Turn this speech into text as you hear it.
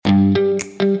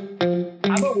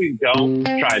really don't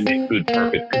try and make food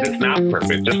perfect because it's not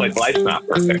perfect, just like life's not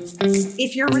perfect.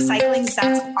 If you're recycling,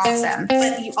 that's awesome.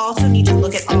 But you also need to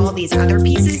look at all these other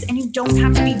pieces, and you don't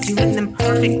have to be doing them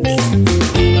perfectly.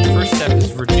 The first step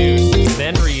is reduce,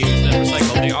 then reuse, then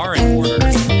recycle. They are in order.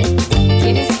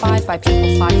 It is inspired by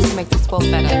people fighting to make this world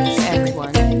better for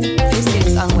everyone. This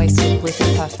is Unwasted with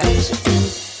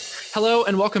Imperfect. Hello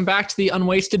and welcome back to the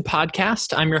Unwasted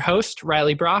podcast. I'm your host,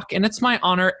 Riley Brock, and it's my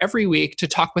honor every week to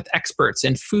talk with experts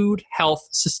in food, health,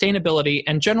 sustainability,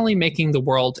 and generally making the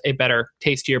world a better,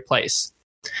 tastier place.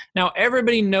 Now,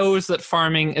 everybody knows that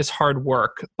farming is hard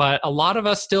work, but a lot of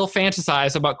us still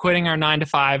fantasize about quitting our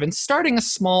 9-to-5 and starting a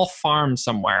small farm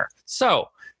somewhere. So,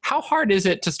 how hard is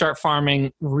it to start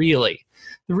farming really?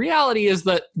 The reality is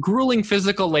that grueling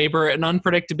physical labor and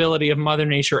unpredictability of Mother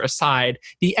Nature aside,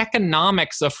 the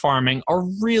economics of farming are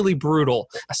really brutal,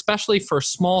 especially for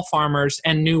small farmers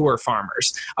and newer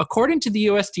farmers. According to the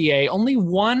USDA, only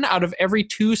 1 out of every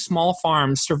 2 small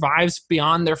farms survives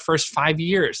beyond their first 5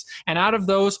 years. And out of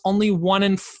those, only 1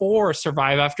 in 4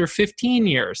 survive after 15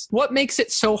 years. What makes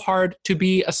it so hard to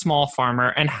be a small farmer,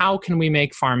 and how can we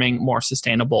make farming more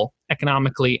sustainable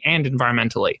economically and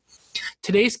environmentally?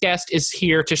 Today's guest is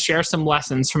here to share some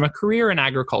lessons from a career in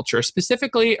agriculture,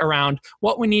 specifically around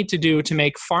what we need to do to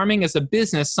make farming as a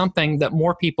business something that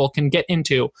more people can get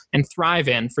into and thrive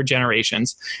in for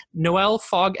generations. Noelle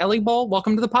Fogg-Elliebol,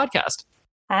 welcome to the podcast.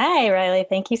 Hi, Riley.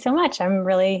 Thank you so much. I'm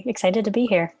really excited to be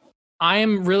here. I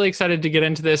am really excited to get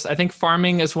into this. I think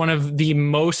farming is one of the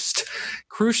most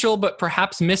crucial, but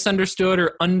perhaps misunderstood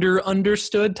or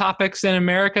understood topics in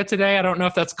America today. I don't know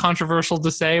if that's controversial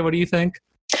to say. What do you think?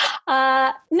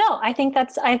 No, I think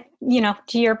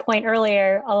to your point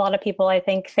earlier, a lot of people, I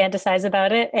think, fantasize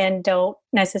about it and don't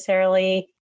necessarily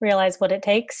realize what it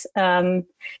takes. Our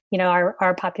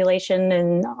population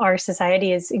and our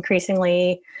society is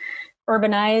increasingly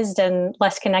urbanized and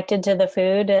less connected to the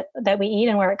food that we eat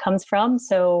and where it comes from.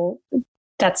 So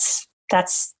that's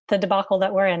the debacle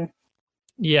that we're in.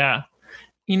 Yeah.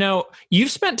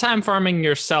 You've spent time farming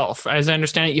yourself. As I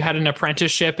understand it, you had an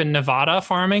apprenticeship in Nevada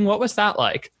farming. What was that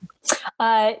like?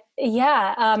 And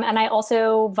I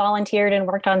also volunteered and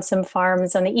worked on some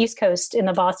farms on the East Coast in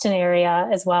the Boston area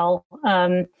as well.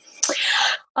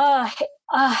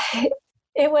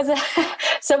 It was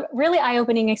some really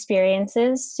eye-opening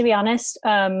experiences, to be honest.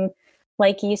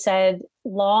 Like you said,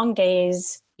 long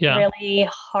days, really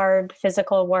hard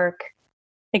physical work,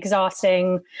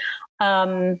 exhausting.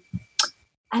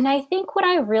 And I think what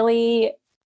I really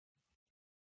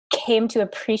came to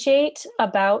appreciate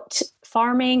about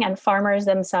farming and farmers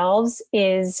themselves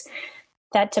is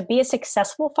that to be a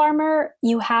successful farmer,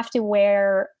 you have to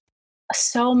wear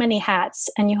so many hats,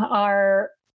 and you are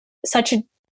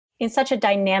in such a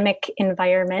dynamic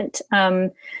environment.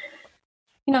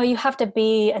 You have to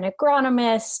be an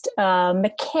agronomist, a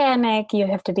mechanic, you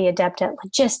have to be adept at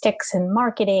logistics and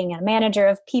marketing, and a manager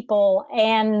of people,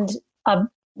 and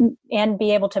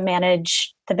be able to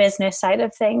manage the business side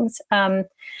of things. And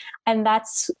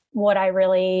that's what I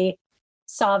really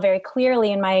saw very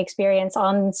clearly in my experience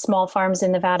on small farms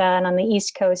in Nevada and on the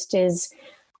East Coast is,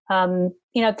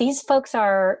 these folks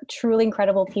are truly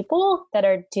incredible people that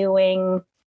are doing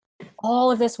all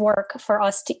of this work for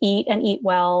us to eat and eat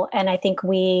well. And I think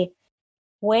we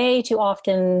way too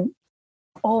often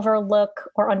overlook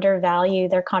or undervalue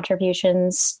their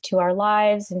contributions to our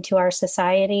lives and to our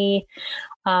society.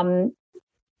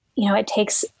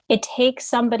 It takes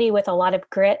somebody with a lot of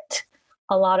grit,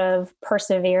 a lot of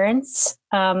perseverance,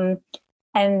 and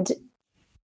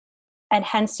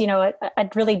hence, a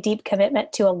really deep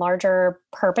commitment to a larger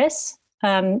purpose,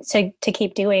 to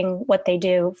keep doing what they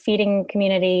do, feeding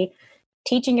community,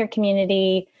 teaching your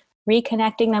community,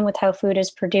 reconnecting them with how food is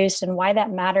produced and why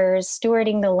that matters,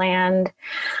 stewarding the land.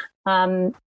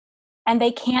 And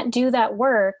they can't do that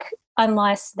work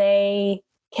unless they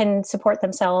can support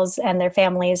themselves and their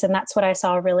families. And that's what I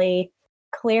saw really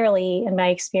clearly in my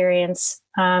experience,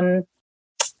 and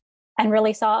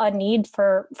really saw a need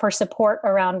for support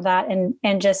around that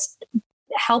and just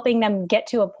helping them get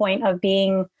to a point of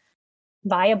being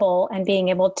viable and being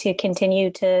able to continue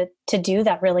to do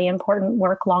that really important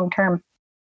work long term.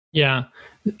 Yeah.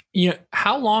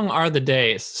 How long are the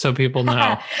days so people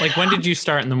know? Like, when did you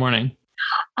start in the morning?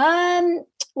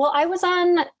 Well, I was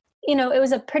on, it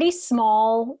was a pretty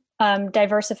small,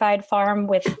 diversified farm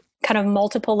with kind of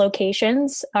multiple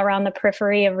locations around the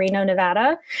periphery of Reno,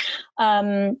 Nevada.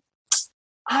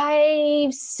 I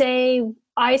say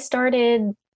I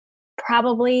started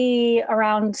probably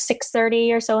around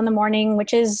 6:30 or so in the morning,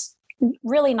 which is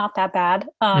really not that bad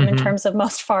in terms of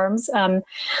most farms.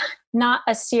 Not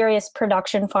a serious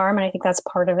production farm, and I think that's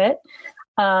part of it.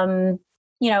 And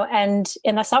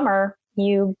in the summer,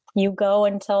 you go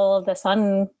until the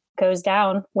sun goes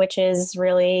down, which is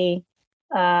really,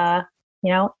 8,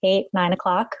 9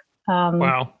 o'clock.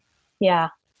 Wow. Yeah.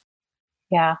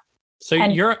 Yeah. So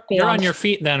And you're beyond. on your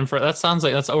feet then that sounds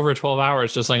like that's over 12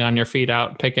 hours, just like on your feet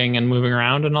out picking and moving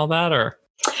around and all that, or?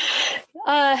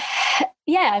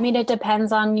 Yeah, I mean, it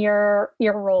depends on your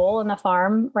role in the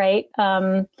farm, right?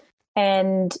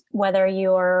 And whether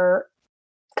you're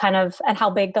and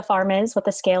how big the farm is, what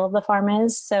the scale of the farm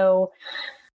is. So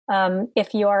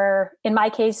if you're, in my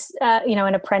case,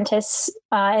 an apprentice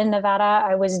in Nevada,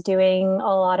 I was doing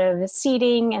a lot of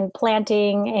seeding and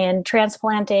planting and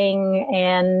transplanting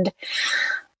and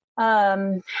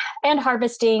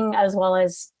harvesting, as well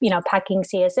as, packing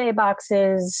CSA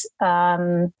boxes,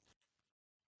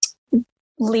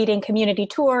 leading community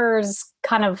tours,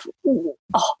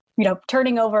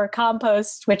 turning over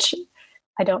compost, which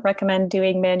I don't recommend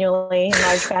doing manually in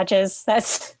large batches.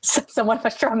 That's somewhat of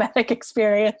a traumatic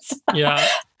experience. Yeah.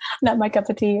 Not my cup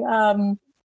of tea.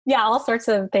 All sorts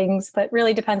of things, but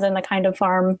really depends on the kind of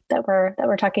farm that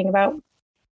we're talking about.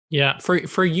 Yeah.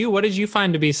 For you, what did you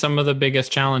find to be some of the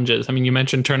biggest challenges? I mean, you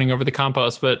mentioned turning over the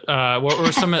compost, but what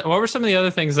were some of the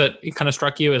other things that kind of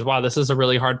struck you as, wow, this is a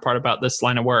really hard part about this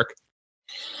line of work?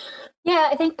 Yeah,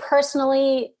 I think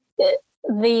personally,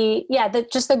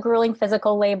 the grueling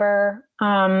physical labor,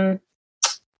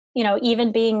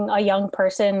 even being a young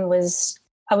person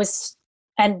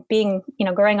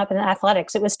growing up in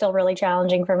athletics, it was still really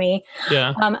challenging for me.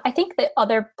 Yeah. I think the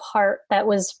other part that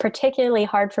was particularly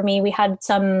hard for me, we had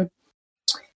some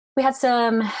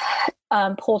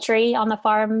poultry on the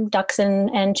farm, ducks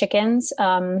and chickens.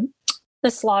 The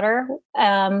slaughter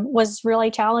was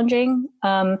really challenging.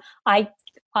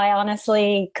 I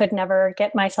honestly could never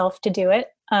get myself to do it.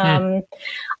 I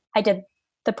did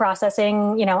the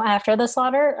processing, after the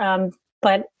slaughter.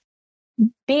 But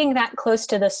being that close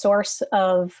to the source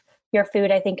of your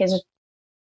food, I think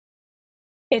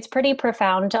it's pretty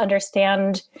profound to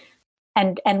understand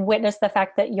and witness the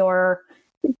fact that you're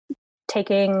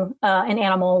taking an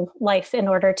animal life in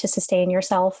order to sustain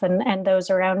yourself and those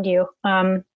around you.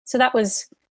 So that was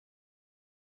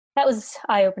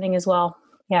eye-opening as well.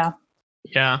 Yeah.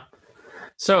 Yeah.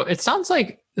 So it sounds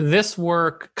like this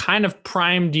work kind of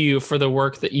primed you for the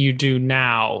work that you do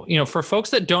now. For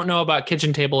folks that don't know about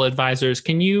Kitchen Table Advisors,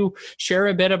 can you share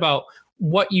a bit about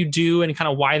what you do and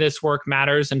kind of why this work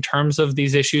matters in terms of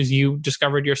these issues you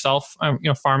discovered yourself,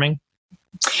 farming?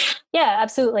 Yeah,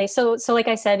 absolutely. So like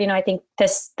I said, I think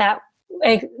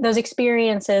those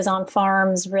experiences on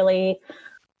farms really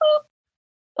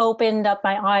opened up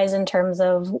my eyes in terms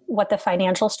of what the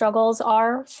financial struggles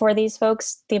are for these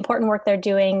folks, the important work they're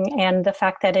doing, and the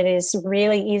fact that it is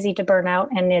really easy to burn out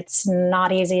and it's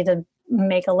not easy to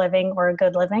make a living or a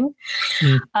good living.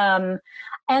 And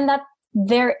that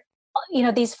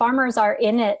these farmers are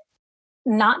in it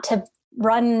not to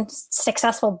run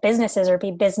successful businesses or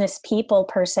be business people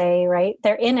per se, right?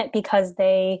 They're in it because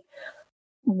they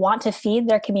want to feed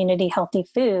their community healthy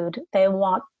food. They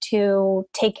want to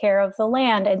take care of the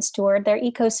land and steward their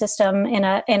ecosystem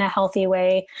in a healthy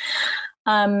way.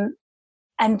 And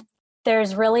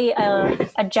there's really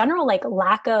a general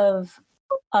lack of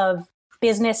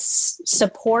business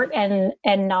support and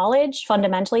knowledge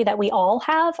fundamentally that we all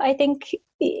have, I think,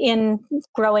 in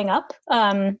growing up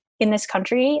in this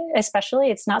country,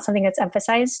 especially. It's not something that's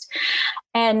emphasized.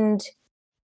 And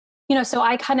so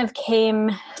I kind of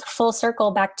came full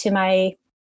circle back to my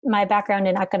background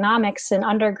in economics in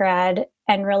undergrad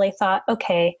and really thought,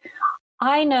 okay,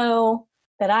 I know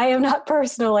that I am not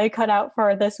personally cut out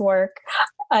for this work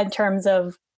in terms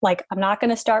of I'm not going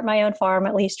to start my own farm,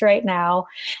 at least right now.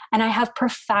 And I have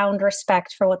profound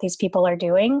respect for what these people are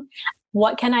doing.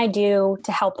 What can I do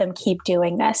to help them keep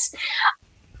doing this?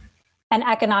 And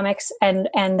economics and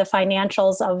the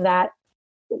financials of that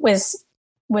was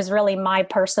really my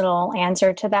personal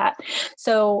answer to that.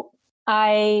 So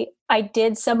I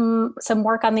did some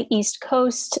work on the East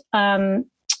Coast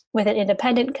with an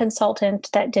independent consultant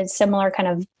that did similar kind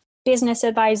of business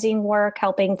advising work,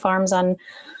 helping farms on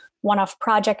one-off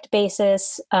project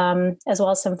basis, as well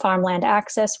as some farmland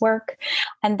access work.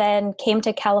 And then came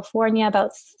to California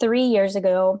about 3 years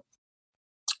ago.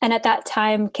 And at that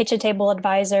time, Kitchen Table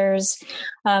Advisors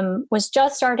was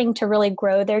just starting to really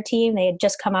grow their team. They had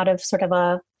just come out of sort of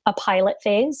a pilot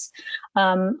phase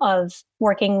of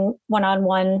working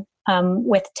one-on-one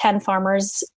with 10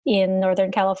 farmers in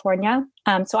Northern California.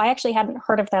 So I actually hadn't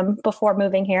heard of them before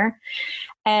moving here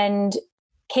and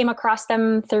came across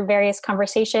them through various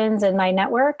conversations in my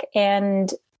network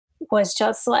and was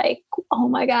just like, oh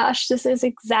my gosh, this is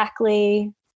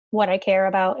exactly what I care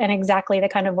about and exactly the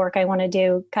kind of work I want to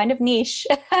do. Kind of niche,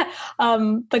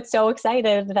 but so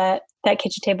excited that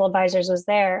Kitchen Table Advisors was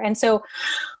there. And so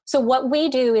what we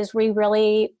do is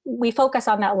we focus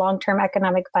on that long-term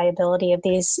economic viability of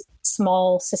these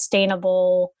small,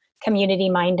 sustainable,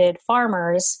 community-minded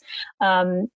farmers.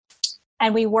 And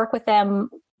we work with them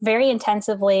very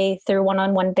intensively through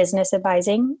one-on-one business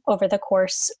advising over the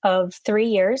course of 3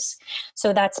 years.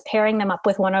 So that's pairing them up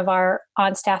with one of our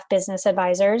on-staff business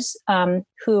advisors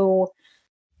who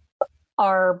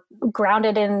are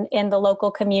grounded in the local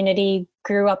community,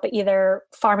 grew up either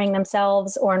farming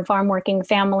themselves or in farm working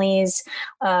families,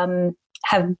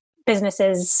 have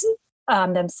businesses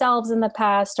themselves in the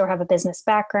past or have a business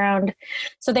background.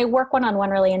 So they work one-on-one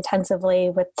really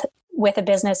intensively with a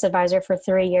business advisor for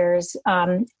 3 years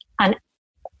on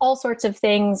all sorts of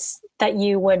things that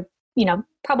you would,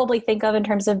 probably think of in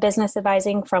terms of business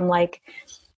advising, from like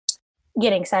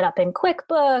getting set up in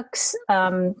QuickBooks,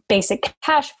 basic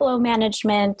cash flow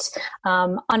management,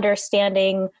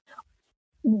 understanding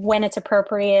when it's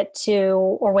appropriate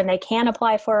or when they can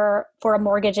apply for a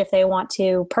mortgage if they want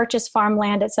to purchase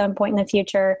farmland at some point in the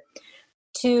future,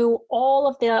 to all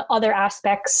of the other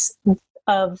aspects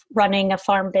of running a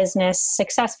farm business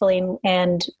successfully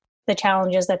and the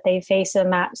challenges that they face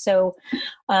in that. So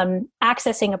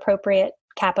accessing appropriate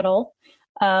capital,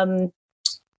 and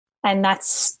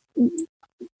that's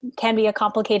can be a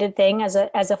complicated thing as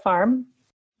a farm.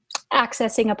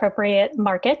 Accessing appropriate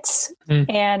markets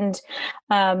and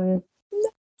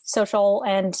social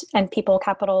and people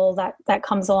capital that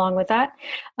comes along with that,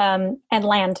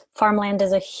 and farmland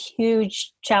is a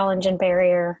huge challenge and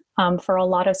barrier for a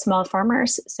lot of small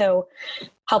farmers. So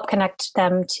help connect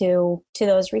them to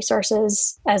those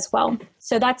resources as well.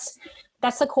 So that's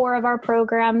the core of our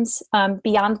programs.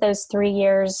 Beyond those 3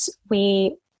 years,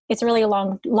 it's really a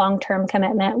long-term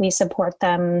commitment. We support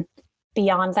them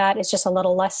beyond that. It's just a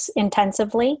little less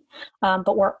intensively,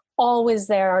 but we're always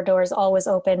there. Our doors always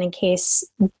open in case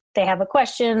they have a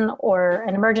question or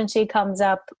an emergency comes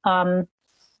up,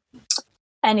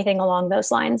 anything along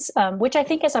those lines, which I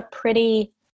think is a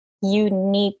pretty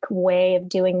unique way of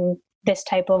doing this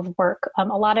type of work. A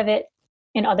lot of it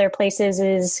in other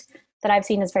places that I've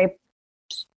seen is very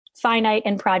finite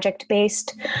and project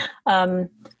based, and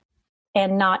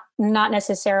not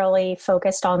necessarily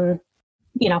focused on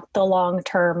the long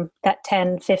term, that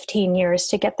 10, 15 years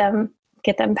to get them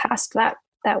past that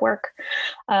work.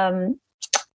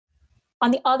 On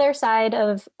the other side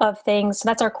of things, so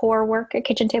that's our core work at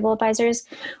Kitchen Table Advisors.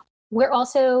 We're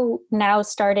also now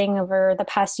starting over the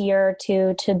past year or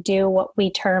two to do what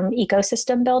we term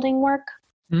ecosystem building work.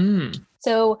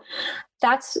 So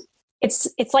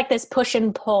it's like this push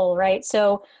and pull, right?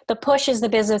 So the push is the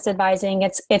business advising.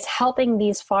 It's helping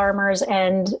these farmers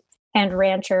and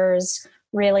ranchers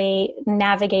really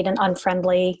navigate an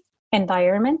unfriendly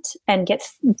environment and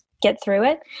get through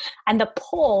it. And the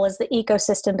pull is the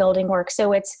ecosystem building work.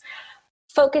 So it's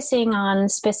focusing on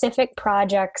specific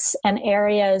projects and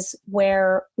areas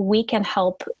where we can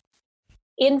help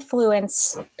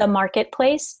influence the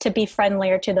marketplace to be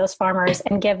friendlier to those farmers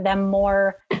and give them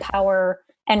more power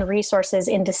and resources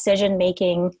in decision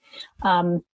making,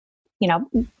 in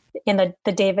the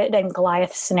David and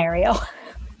Goliath scenario.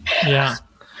 Yeah.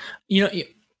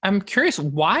 I'm curious,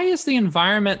 why is the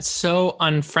environment so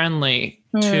unfriendly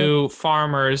to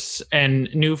farmers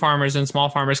and new farmers and small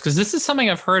farmers? Because this is something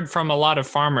I've heard from a lot of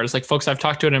farmers, like folks I've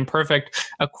talked to at Imperfect.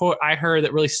 A quote I heard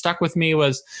that really stuck with me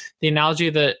was the analogy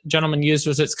the gentleman used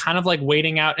was it's kind of like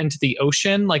wading out into the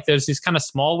ocean. Like there's these kind of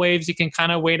small waves you can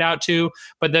kind of wade out to,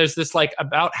 but there's this like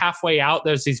about halfway out,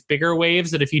 there's these bigger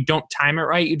waves that if you don't time it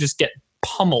right, you just get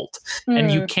pummeled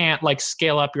and you can't like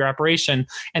scale up your operation.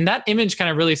 And that image kind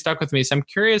of really stuck with me. So I'm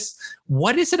curious,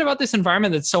 what is it about this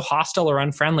environment that's so hostile or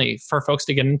unfriendly for folks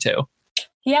to get into?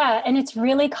 Yeah, and it's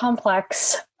really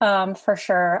complex, for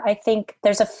sure. I think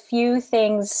there's a few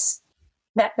things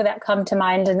that come to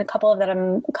mind, and a couple of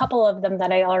them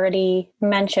that I already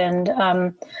mentioned.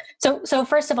 So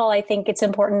first of all, I think it's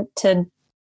important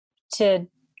to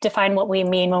define what we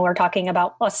mean when we're talking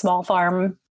about a small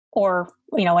farm or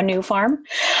a new farm.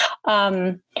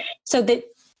 So the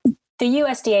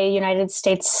USDA, United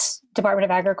States Department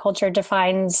of Agriculture,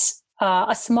 defines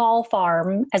a small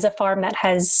farm as a farm that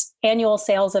has annual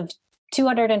sales of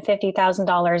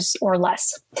 $250,000 or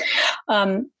less.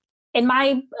 In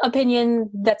my opinion,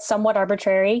 that's somewhat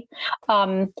arbitrary.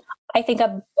 I think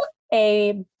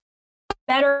a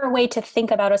better way to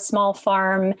think about a small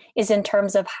farm is in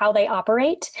terms of how they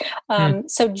operate.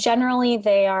 So generally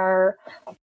they are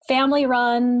family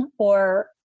run or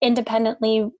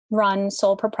independently run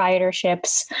sole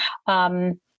proprietorships.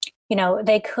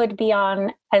 they could be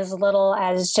on as little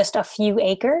as just a few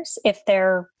acres if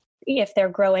they're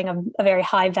growing a very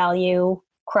high value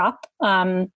crop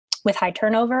with high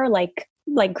turnover, like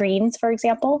greens, for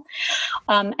example,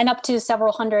 and up to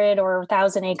several hundred or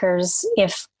 1,000 acres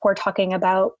if we're talking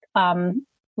about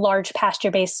large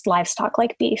pasture-based livestock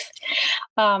like beef.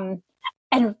 And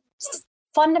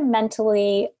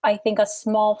fundamentally, I think a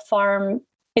small farm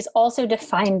is also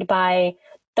defined by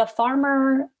the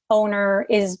farmer owner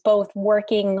is both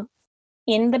working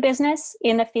in the business,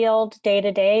 in the field day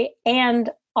to day, and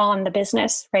on the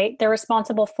business, right? They're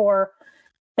responsible for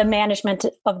the management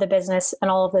of the business and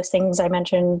all of those things I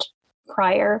mentioned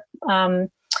prior. The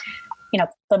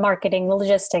marketing, the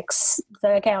logistics,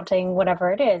 the accounting,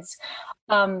 whatever it is.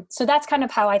 So that's kind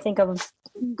of how I think of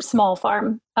small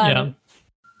farm.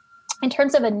 In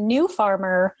terms of a new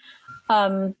farmer,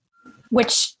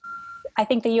 which I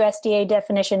think the USDA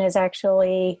definition is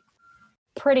actually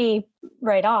pretty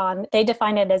right on. They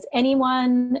define it as any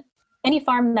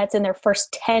farm that's in their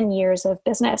first 10 years of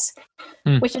business,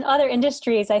 which in other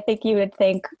industries, I think you would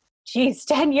think, geez,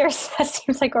 10 years, that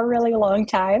seems like a really long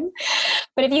time.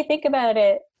 But if you think about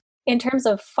it in terms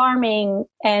of farming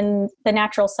and the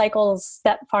natural cycles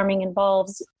that farming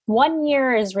involves, 1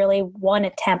 year is really one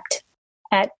attempt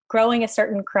at growing a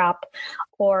certain crop,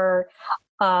 or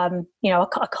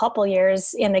a couple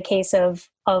years in the case of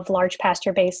large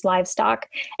pasture-based livestock.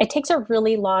 It takes a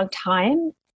really long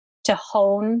time to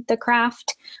hone the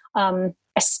craft,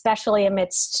 especially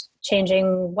amidst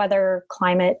changing weather,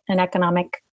 climate, and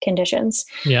economic conditions.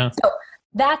 Yeah. So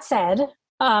that said,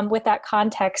 with that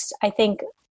context, I think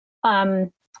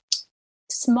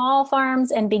small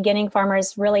farms and beginning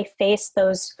farmers really face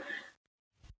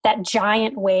that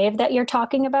giant wave that you're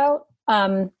talking about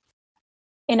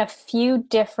in a few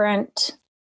different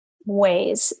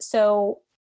ways. So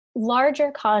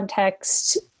larger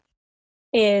context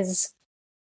is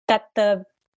that the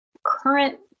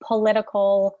current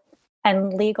political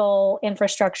and legal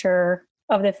infrastructure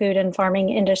of the food and farming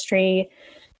industry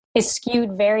is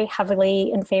skewed very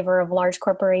heavily in favor of large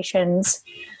corporations.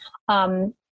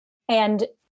 And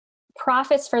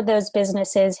profits for those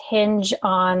businesses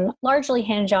largely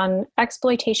hinge on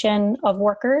exploitation of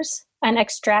workers and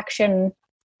extraction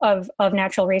of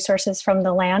natural resources from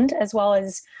the land, as well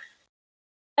as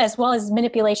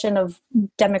manipulation of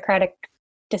democratic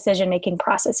decision-making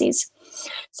processes.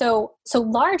 So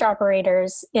large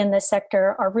operators in this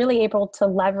sector are really able to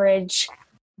leverage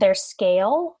their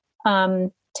scale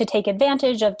to take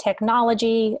advantage of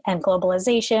technology and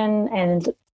globalization and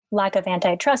lack of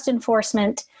antitrust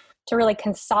enforcement to really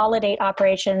consolidate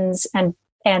operations and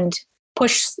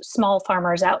push small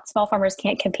farmers out. Small farmers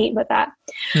can't compete with that.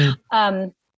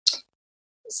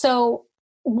 So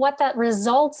what that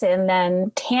results in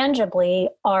then tangibly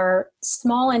are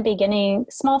small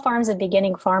farms and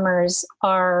beginning farmers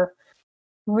are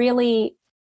really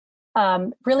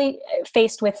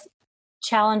faced with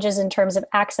challenges in terms of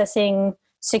accessing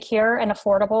secure and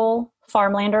affordable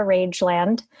farmland or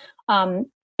rangeland,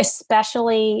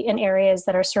 especially in areas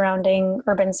that are surrounding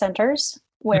urban centers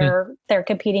where they're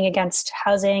competing against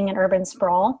housing and urban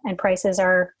sprawl, and prices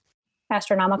are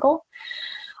astronomical.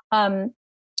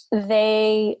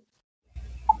 They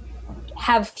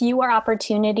have fewer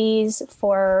opportunities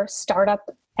for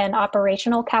startup and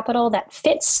operational capital that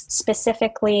fits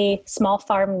specifically small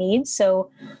farm needs. So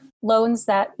loans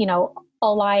that,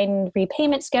 align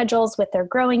repayment schedules with their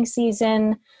growing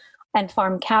season and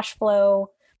farm cash flow,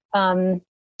 or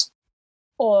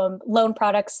loan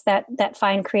products that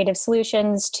find creative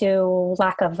solutions to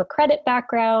lack of a credit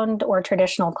background or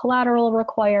traditional collateral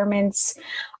requirements,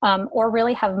 or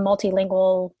really have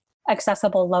multilingual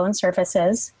accessible loan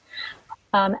services,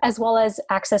 as well as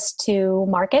access to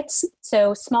markets.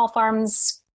 So small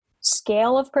farms'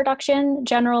 scale of production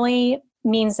generally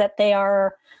means that they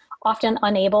are often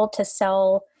unable to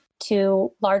sell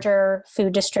to larger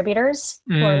food distributors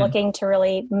who are looking to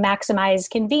really maximize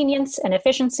convenience and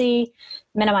efficiency,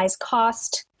 minimize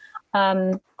cost.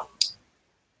 And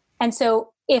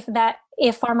so if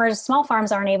small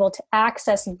farms aren't able to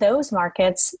access those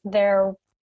markets,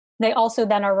 they also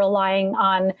then are relying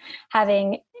on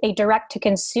having a direct to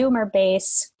consumer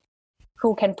base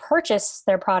who can purchase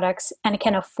their products and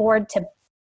can afford to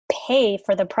pay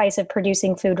for the price of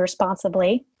producing food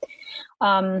responsibly.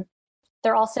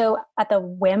 They're also at the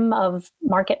whim of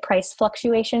market price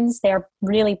fluctuations. They're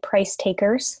really price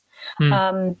takers.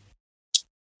 On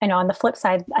the flip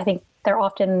side, I think they're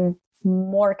often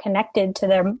more connected to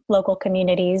their local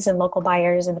communities and local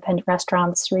buyers, independent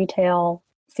restaurants, retail,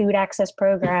 food access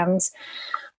programs.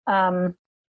 And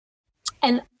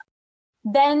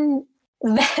then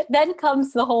then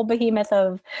comes the whole behemoth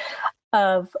of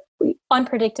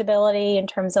unpredictability in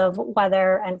terms of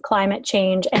weather and climate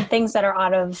change and things that are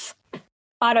out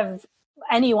of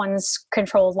anyone's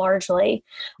control largely.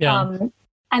 Yeah.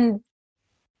 And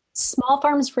small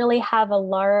farms really have a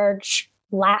large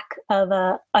lack of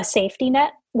a safety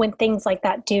net when things like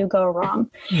that do go wrong.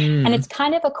 And it's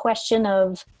kind of a question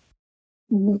of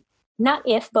not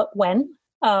if, but when.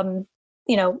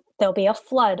 There'll be a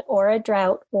flood or a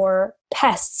drought or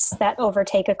pests that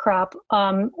overtake a crop,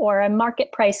 or a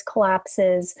market price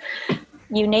collapses,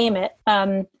 you name it.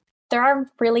 There are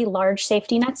really large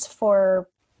safety nets for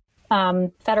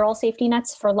federal safety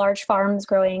nets for large farms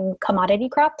growing commodity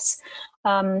crops.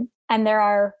 And there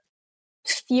are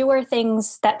fewer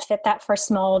things that fit that for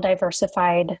small,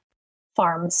 diversified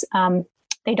farms.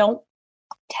 They don't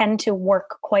tend to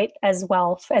work quite as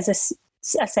well as a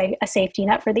safety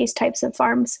net for these types of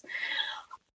farms.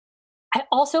 I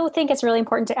also think it's really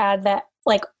important to add that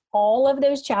like all of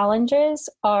those challenges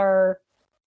are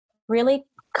really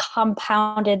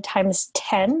compounded times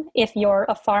 10 if you're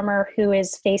a farmer who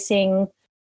is facing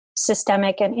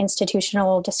systemic and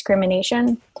institutional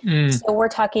discrimination. So we're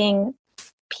talking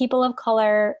people of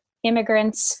color,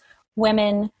 immigrants,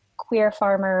 women, queer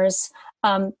farmers.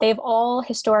 They've all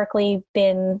historically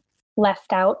been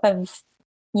left out of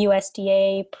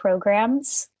USDA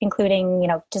programs, including,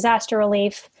 disaster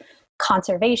relief,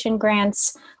 conservation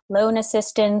grants, loan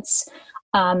assistance.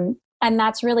 And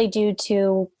that's really due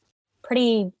to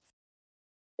pretty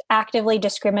actively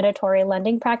discriminatory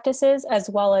lending practices, as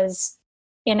well as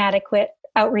inadequate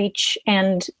outreach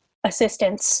and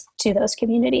assistance to those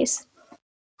communities.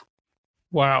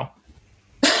 Wow.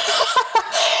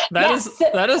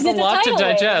 That is a lot to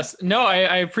digest. No,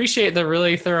 I appreciate the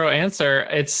really thorough answer.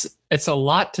 It's a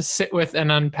lot to sit with and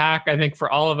unpack, I think,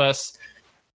 for all of us.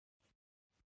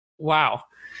 Wow.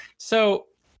 So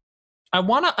I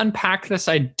want to unpack this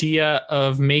idea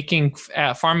of making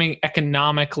farming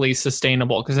economically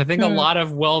sustainable, because I think a lot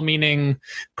of well-meaning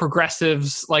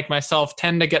progressives like myself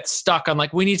tend to get stuck on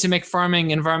we need to make farming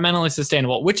environmentally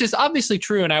sustainable, which is obviously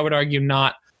true, and I would argue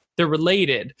not. They're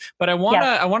related, but I want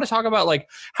to talk about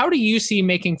how do you see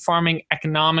making farming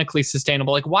economically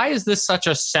sustainable? Why is this such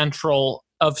of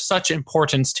such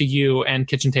importance to you and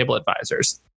Kitchen Table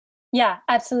Advisors? Yeah,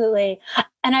 absolutely.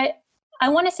 And I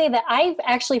want to say that I've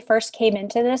actually first came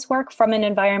into this work from an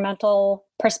environmental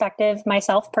perspective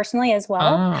myself personally as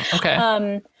well. Oh, okay.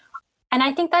 And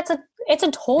I think it's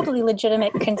a totally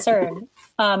legitimate concern.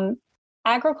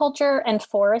 Agriculture and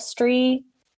forestry,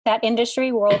 that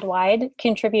industry worldwide,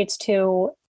 contributes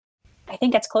to, I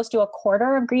think it's close to a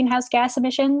quarter of greenhouse gas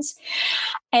emissions.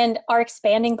 And our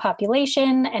expanding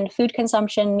population and food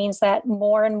consumption means that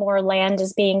more and more land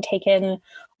is being taken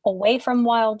away from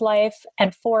wildlife,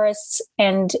 and forests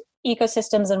and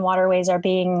ecosystems and waterways are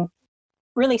being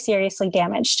really seriously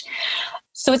damaged.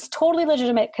 So it's totally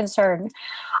legitimate concern.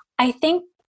 I think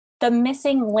the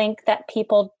missing link that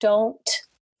people don't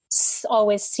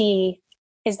always see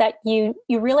is that you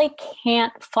really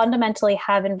can't fundamentally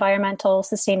have environmental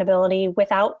sustainability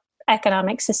without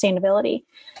economic sustainability.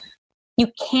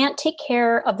 You can't take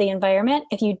care of the environment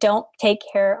if you don't take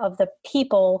care of the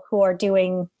people who are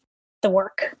doing the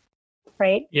work,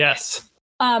 right? Yes.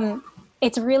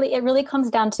 It really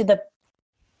comes down to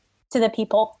the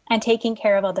people and taking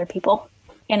care of other people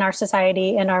in our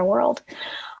society, in our world.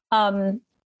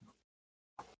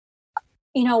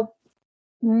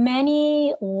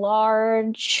 Many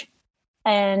large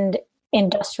and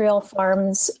industrial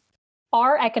farms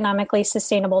are economically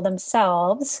sustainable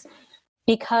themselves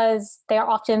because they're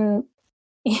often,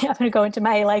 I'm going to go into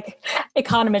my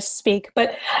economist speak,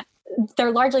 but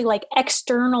they're largely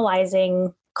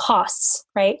externalizing costs,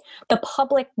 right? The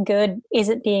public good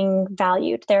isn't being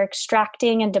valued. They're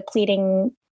extracting and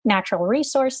depleting natural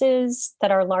resources that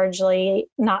are largely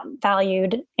not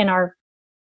valued in our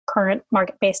current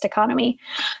market-based economy.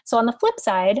 So on the flip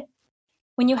side,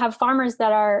 when you have farmers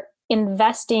that are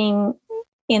investing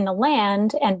in the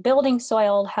land and building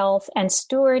soil health and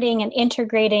stewarding and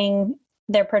integrating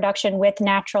their production with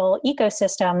natural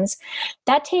ecosystems,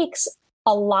 that takes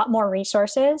a lot more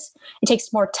resources. It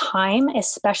takes more time,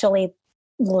 especially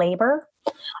labor.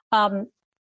 And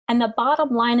the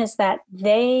bottom line is that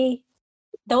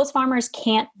those farmers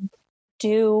can't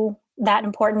do that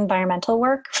important environmental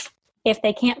work if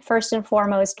they can't first and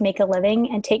foremost make a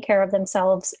living and take care of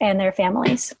themselves and their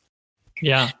families.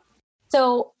 Yeah.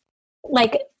 So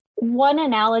one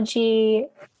analogy,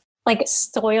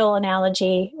 soil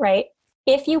analogy, right?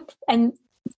 And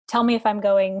tell me if I'm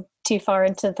going too far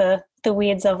into the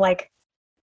weeds of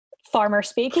farmer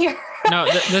speak here. No,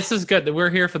 this is good.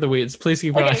 We're here for the weeds. Please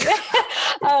keep going.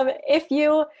 if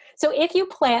you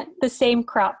plant the same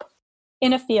crop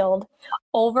in a field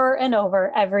over and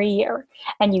over every year,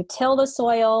 and you till the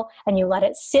soil and you let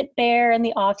it sit bare in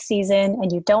the off season,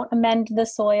 and you don't amend the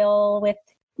soil with,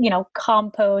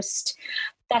 compost,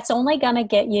 that's only going to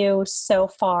get you so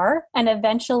far. And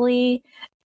eventually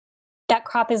that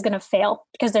crop is going to fail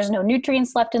because there's no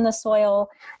nutrients left in the soil.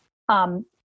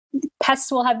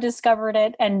 Pests will have discovered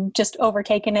it and just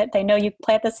overtaken it. They know you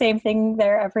plant the same thing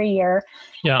there every year.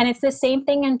 Yeah. And it's the same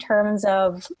thing in terms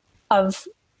of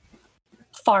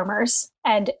farmers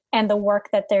and the work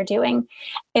that they're doing.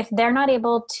 If they're not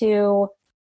able to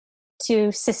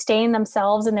sustain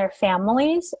themselves and their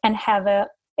families and have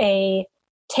a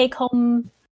take home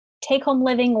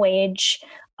living wage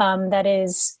that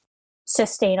is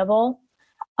sustainable,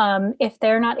 if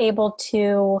they're not able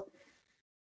to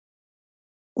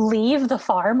leave the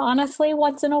farm, honestly,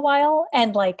 once in a while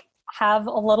and have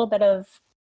a little bit of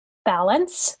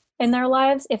balance in their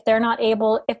lives, if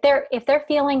they're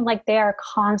feeling like they are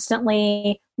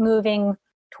constantly moving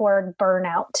toward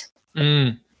burnout,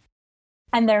 and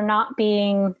they're not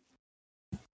being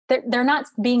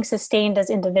sustained as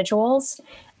individuals,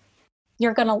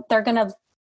 they're gonna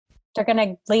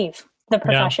leave the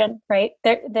profession, right?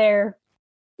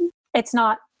 It's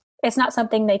not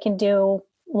something they can do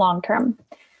long term.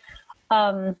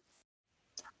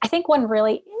 I think one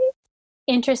really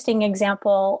interesting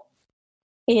example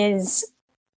is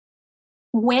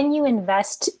when you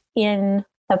invest in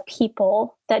the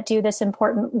people that do this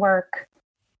important work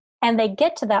and they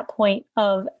get to that point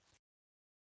of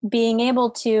being able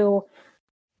to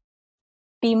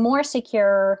be more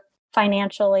secure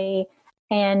financially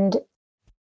and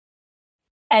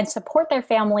support their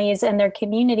families and their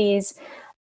communities,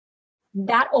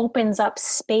 that opens up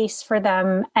space for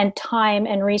them and time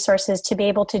and resources to be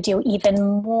able to do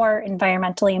even more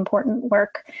environmentally important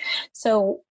work.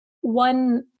 So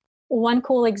one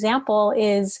cool example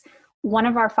is one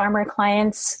of our farmer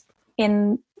clients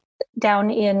down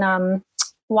in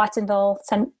Watsonville,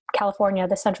 California,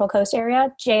 the Central Coast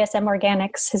area, JSM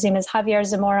Organics. His name is Javier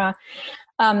Zamora.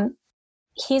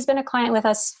 He's been a client with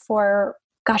us for,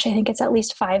 I think it's at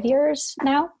least 5 years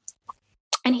now.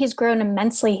 And he's grown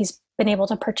immensely. He's been able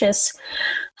to purchase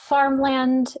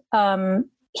farmland.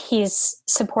 He's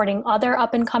supporting other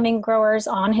up and coming growers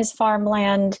on his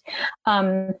farmland.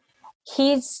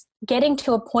 He's getting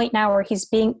to a point now where he's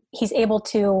able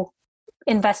to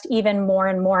invest even more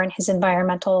and more in his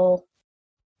environmental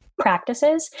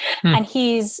practices. And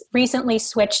he's recently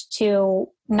switched to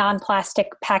non-plastic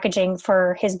packaging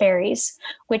for his berries,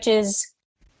 which is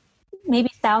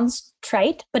maybe sounds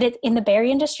trite, but in the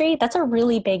berry industry, that's a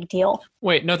really big deal.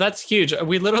 Wait, no, that's huge. I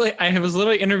was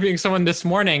literally interviewing someone this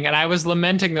morning and I was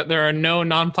lamenting that there are no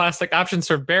non-plastic options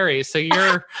for berries. So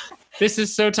this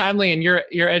is so timely, and you're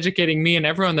educating me and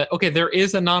everyone that, okay, there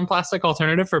is a non-plastic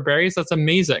alternative for berries. That's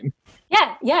amazing.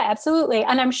 Yeah, absolutely.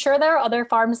 And I'm sure there are other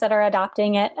farms that are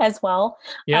adopting it as well.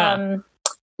 Yeah.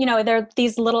 They're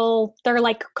they're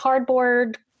like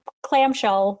cardboard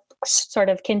clamshell sort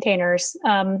of containers.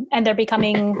 And they're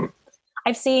becoming,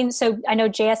 I know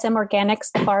JSM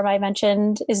Organics, the farm I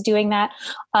mentioned, is doing that.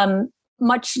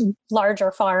 Much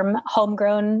larger farm,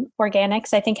 Homegrown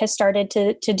Organics, I think has started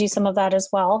to do some of that as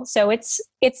well. So it's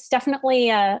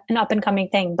definitely an up and coming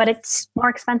thing, but it's more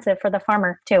expensive for the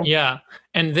farmer too. Yeah.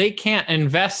 And they can't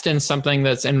invest in something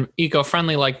that's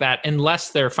eco-friendly like that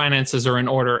unless their finances are in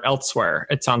order elsewhere,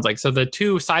 it sounds like. So the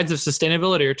two sides of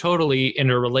sustainability are totally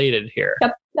interrelated here.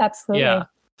 Yep, absolutely. Yeah.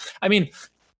 I mean,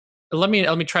 let me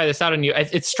try this out on you.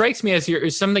 It strikes me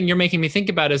as something you're making me think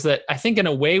about is that I think in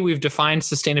a way we've defined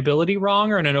sustainability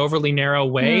wrong, or in an overly narrow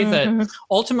way, that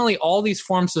ultimately all these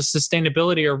forms of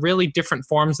sustainability are really different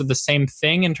forms of the same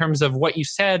thing in terms of what you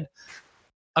said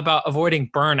about avoiding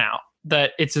burnout.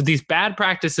 That it's these bad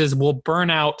practices will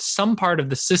burn out some part of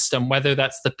the system, whether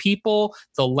that's the people,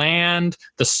 the land,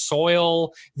 the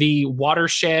soil, the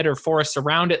watershed or forests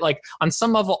around it. Like on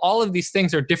some level, all of these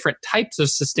things are different types of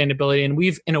sustainability. And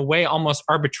we've in a way almost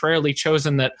arbitrarily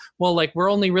chosen that, well, like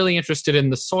we're only really interested in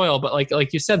the soil, but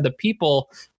like you said, the people,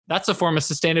 that's a form of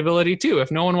sustainability too. If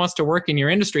no one wants to work in your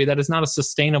industry, that is not a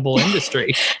sustainable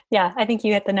industry. Yeah, I think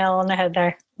you hit the nail on the head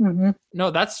there. Mm-hmm.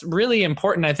 No, that's really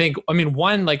important. I think,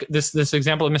 one, like this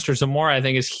example of Mr. Zamora, I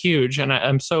think is huge. And I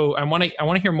want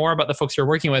to hear more about the folks you're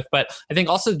working with, but I think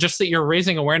also just that you're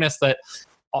raising awareness that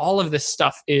all of this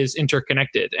stuff is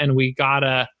interconnected, and we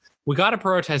gotta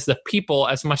prioritize the people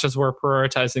as much as we're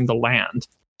prioritizing the land.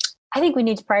 I think we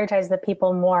need to prioritize the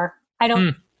people more. I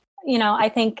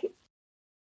think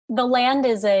the land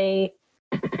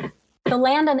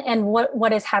and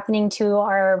what is happening to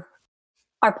our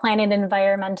our planet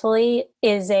environmentally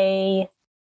is a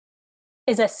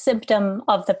symptom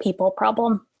of the people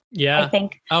problem. Yeah. I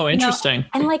think. Oh, interesting.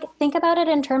 And like, think about it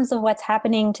in terms of what's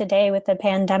happening today with the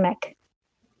pandemic.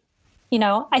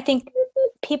 I think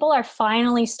people are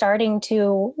finally starting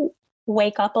to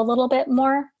wake up a little bit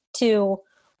more to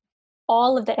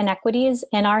all of the inequities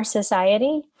in our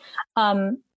society,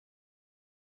 that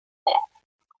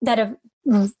have,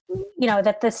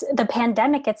 the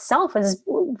pandemic itself is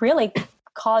really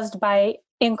caused by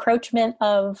encroachment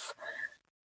of,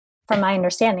 from my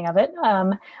understanding of it,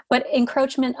 but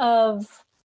encroachment of,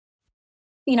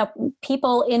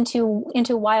 people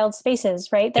into wild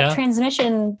spaces, right? That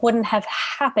transmission wouldn't have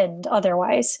happened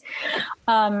otherwise.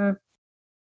 And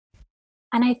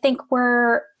I think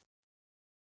the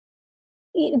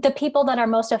people that are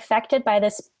most affected by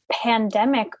this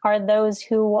pandemic are those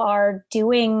who are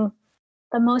doing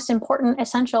the most important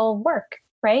essential work,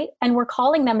 right? And we're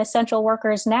calling them essential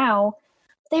workers now.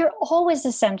 They're always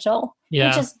essential. Yeah.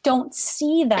 We just don't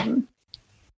see them,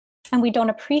 and we don't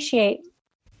appreciate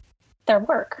their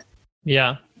work.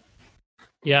 Yeah.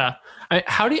 Yeah.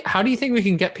 How do you think we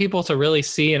can get people to really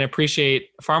see and appreciate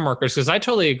farm workers? Because I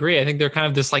totally agree. I think they're kind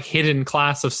of this like hidden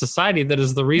class of society that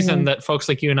is the reason that folks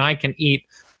like you and I can eat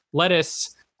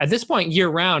lettuce at this point year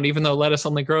round, even though lettuce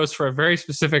only grows for a very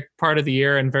specific part of the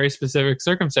year and very specific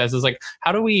circumstances. Like,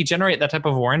 how do we generate that type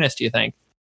of awareness, do you think?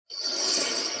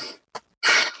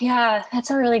 Yeah,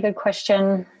 that's a really good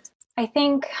question. I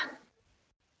think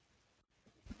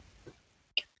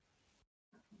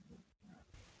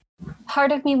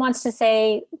part of me wants to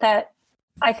say that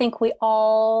I think we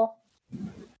all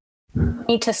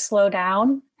need to slow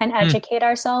down and educate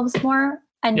ourselves more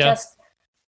and just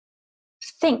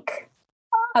think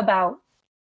about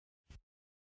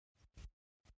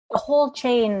the whole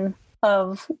chain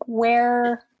of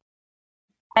where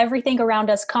everything around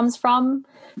us comes from,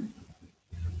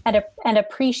 and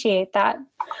appreciate that.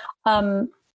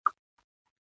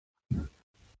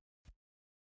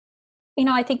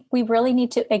 I think we really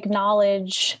need to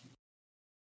acknowledge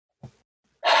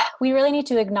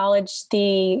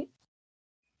the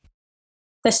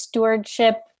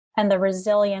stewardship and the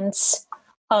resilience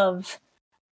of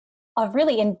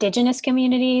really indigenous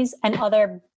communities and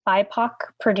other BIPOC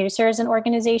producers and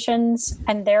organizations,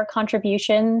 and their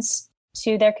contributions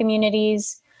to their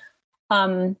communities,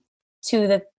 to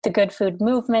the good food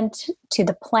movement, to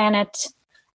the planet.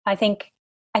 I think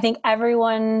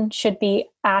everyone should be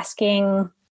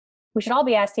we should all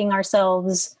be asking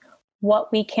ourselves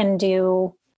what we can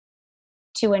do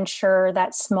to ensure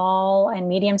that small and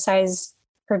medium-sized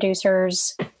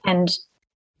producers, and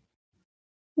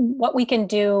what we can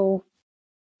do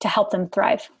to help them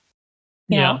thrive.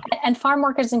 You know, and farm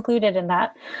workers included in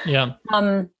that. Yeah.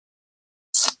 I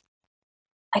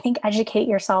think educate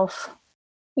yourself,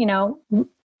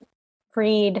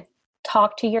 read,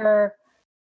 talk to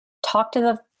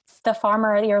the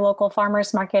farmer at your local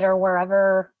farmer's market or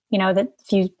wherever, that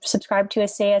if you subscribe to a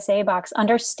CSA box,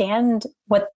 understand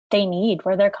what they need,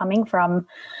 where they're coming from,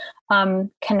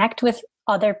 connect with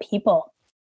other people.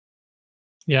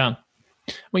 Yeah.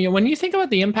 Well, when you think about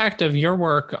the impact of your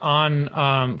work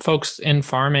on folks in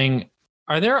farming,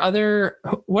 are there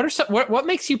what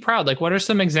makes you proud? Like, what are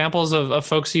some examples of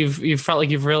folks you've felt like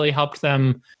you've really helped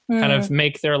them kind of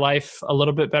make their life a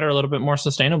little bit better, a little bit more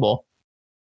sustainable?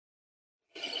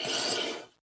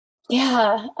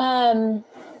 Yeah.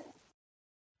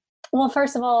 Well,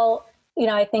 first of all,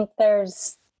 I think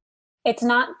it's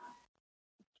not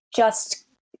just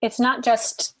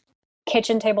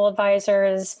kitchen table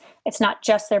advisors. It's not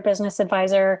just their business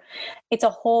advisor. It's a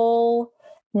whole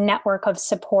network of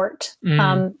support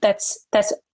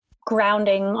that's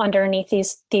grounding underneath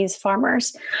these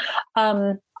farmers.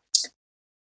 Let's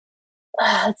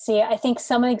see. I think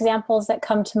some examples that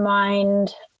come to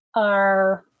mind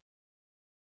are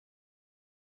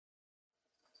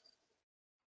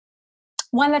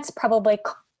one that's probably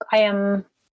I am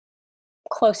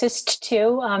closest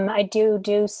to. I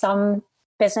do some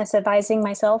business advising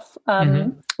myself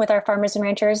with our farmers and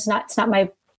ranchers. It's not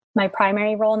my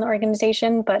primary role in the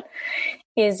organization, but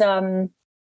is a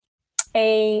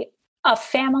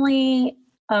family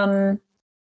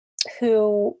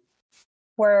who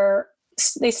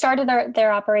they started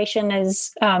their operation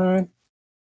as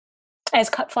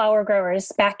cut flower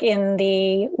growers back in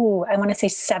the I want to say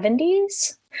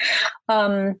 70s.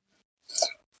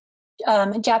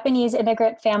 Japanese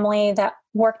immigrant family that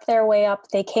worked their way up.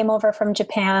 They came over from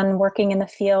Japan, working in the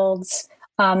fields,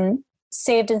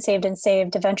 saved and saved and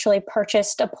saved, eventually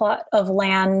purchased a plot of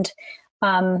land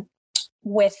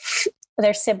with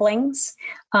their siblings,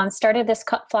 started this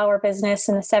cut flower business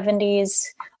in the 70s,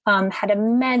 had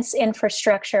immense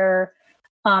infrastructure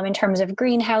in terms of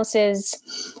greenhouses.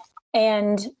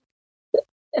 And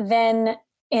then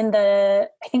I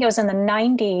think it was in the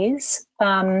 90s,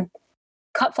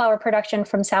 cut flower production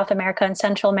from South America and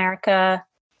Central America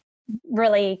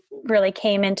really, really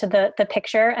came into the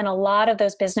picture. And a lot of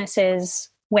those businesses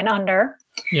went under.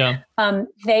 Yeah.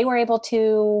 They were able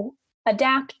to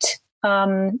adapt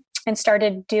and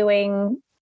started doing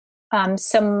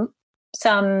some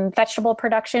vegetable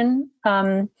production,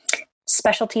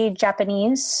 specialty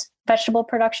Japanese vegetable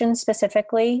production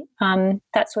specifically.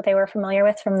 That's what they were familiar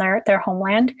with from their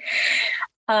homeland.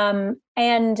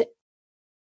 And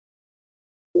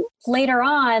later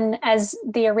on, as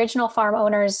the original farm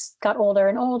owners got older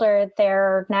and older,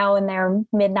 they're now in their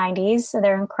mid-90s.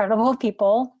 They're incredible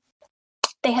people.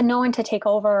 They had no one to take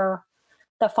over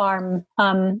the farm.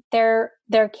 Their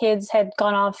kids had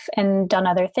gone off and done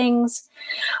other things.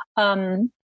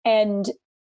 And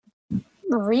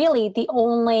really the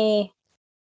only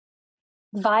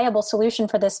viable solution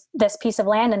for this piece of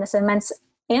land and this immense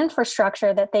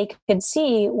infrastructure that they could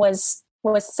see was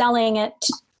selling it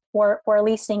or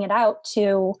leasing it out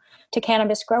to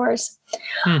cannabis growers.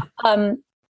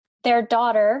 Their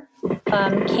daughter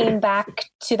came back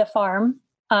to the farm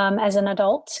as an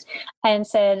adult and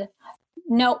said,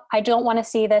 "No, I don't want to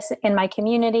see this in my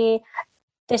community.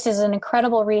 This is an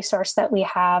incredible resource that we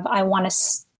have. I want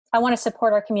to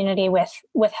support our community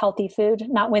with healthy food,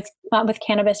 not with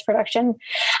cannabis production."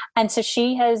 And so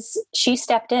she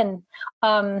stepped in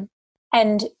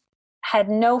and had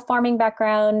no farming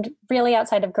background really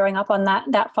outside of growing up on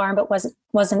that farm, but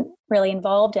wasn't really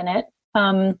involved in it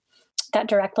that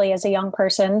directly as a young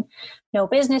person, no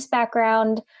business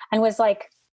background, and was like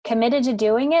committed to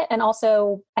doing it. And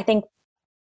also I think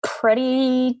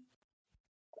pretty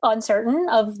uncertain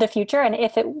of the future and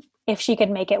if she could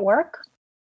make it work.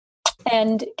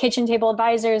 And Kitchen Table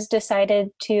Advisors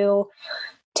decided to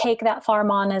take that farm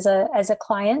on as a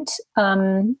client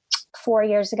 4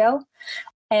 years ago.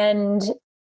 And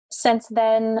since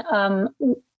then,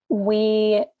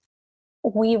 we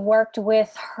worked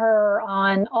with her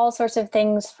on all sorts of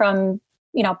things from,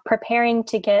 preparing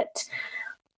to get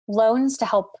loans to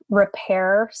help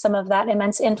repair some of that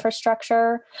immense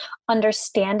infrastructure,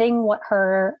 understanding what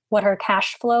her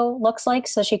cash flow looks like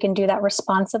so she can do that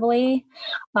responsibly,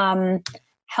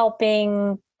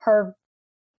 helping her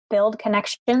build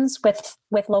connections with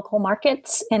local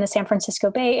markets in the San Francisco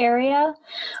Bay Area.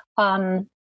 And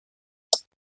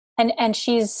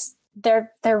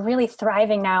they're really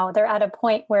thriving now. They're at a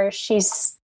point where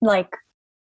she's like,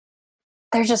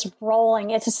 they're just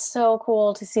rolling. It's just so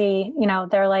cool to see,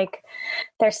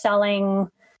 they're selling,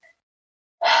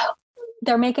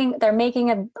 they're making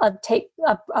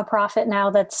a profit now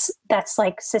that's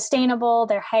like sustainable.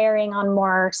 They're hiring on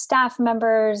more staff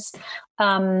members.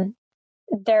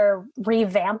 They're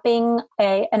revamping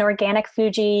an organic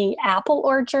Fuji apple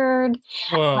orchard.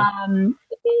 Whoa.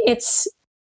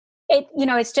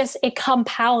 It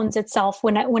compounds itself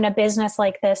when a business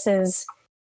like this is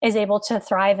able to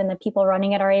thrive and the people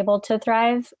running it are able to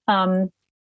thrive.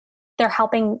 They're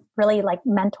helping really like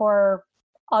mentor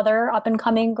other up and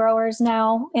coming growers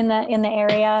now in the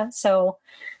area. So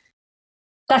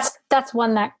that's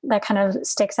one that kind of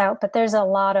sticks out, but there's a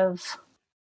lot of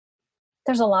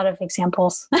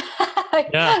examples.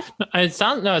 Yeah. It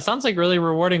sounds like really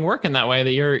rewarding work in that way,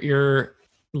 that you're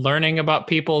learning about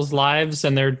people's lives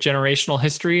and their generational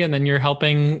history, and then you're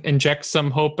helping inject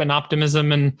some hope and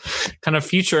optimism and kind of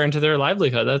future into their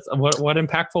livelihood. That's what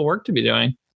impactful work to be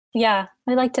doing. Yeah,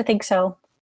 I like to think so.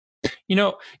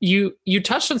 You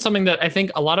touched on something that I think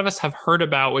a lot of us have heard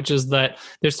about, which is that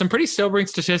there's some pretty sobering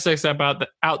statistics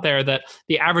out there that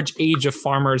the average age of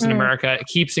farmers in America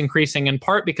keeps increasing, in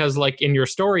part because, like in your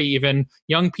story, even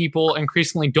young people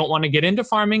increasingly don't want to get into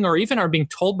farming, or even are being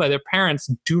told by their parents,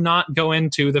 do not go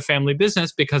into the family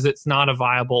business because it's not a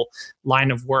viable line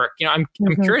of work. I'm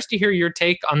curious to hear your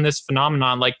take on this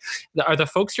phenomenon. Like, are the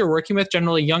folks you're working with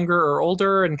generally younger or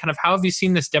older, and kind of how have you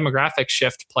seen this demographic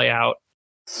shift play out?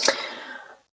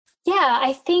 Yeah,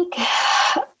 I think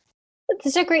this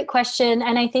is a great question.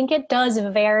 And I think it does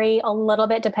vary a little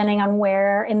bit depending on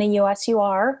where in the US you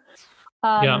are.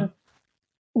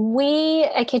 We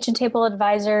at Kitchen Table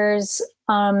Advisors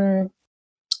are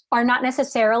not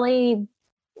necessarily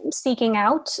seeking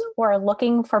out or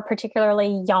looking for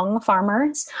particularly young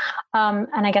farmers. And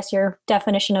I guess your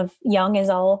definition of young is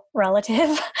all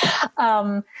relative.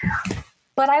 But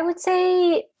I would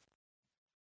say,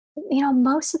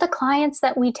 most of the clients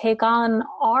that we take on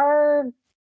are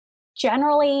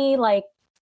generally like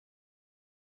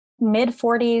mid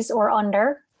 40s or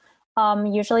under.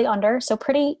 usually under, so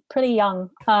pretty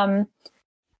young. And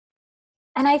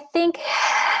I think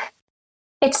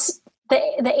it's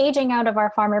the aging out of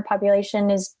our farmer population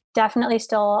is definitely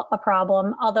still a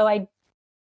problem. Although I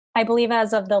believe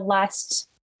as of the last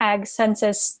ag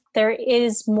census, there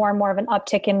is more and more of an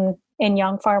uptick in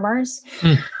young farmers.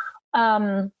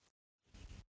 But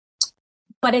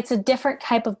it's a different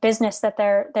type of business that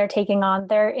they're taking on.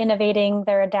 They're innovating,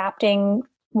 they're adapting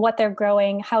what they're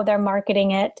growing, how they're marketing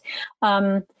it.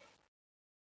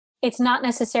 It's not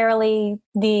necessarily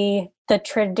the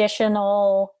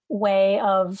traditional way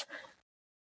of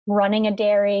running a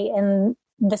dairy in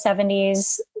the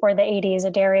 70s or the 80s, a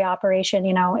dairy operation.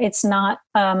 It's not.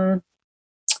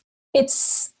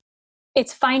 It's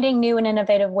finding new and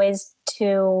innovative ways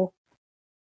to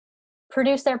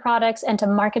produce their products and to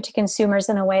market to consumers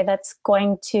in a way that's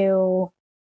going to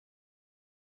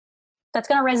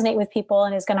resonate with people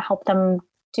and is going to help them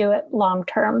do it long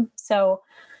term. So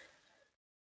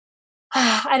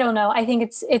I don't know. I think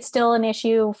it's still an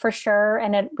issue for sure.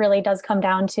 And it really does come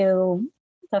down to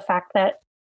the fact that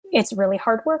it's really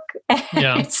hard work.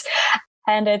 Yeah.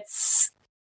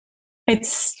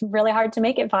 it's really hard to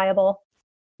make it viable.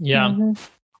 Yeah. Mm-hmm.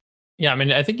 Yeah. I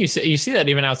mean, I think you see that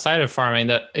even outside of farming,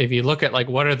 that if you look at like,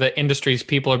 what are the industries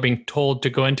people are being told to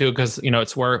go into, because,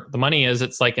 it's where the money is.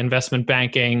 It's like investment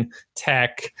banking,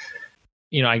 tech,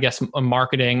 I guess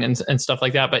marketing and stuff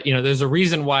like that. But, there's a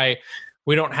reason why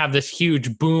we don't have this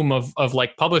huge boom of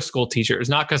like public school teachers,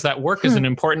 not because that work isn't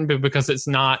important, but because it's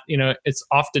not, it's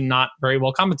often not very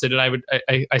well compensated.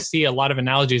 I see a lot of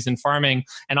analogies in farming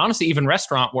and honestly, even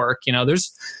restaurant work.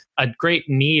 There's a great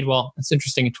need. Well, it's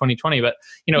interesting in 2020, but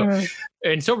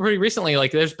and so pretty recently,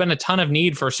 like there's been a ton of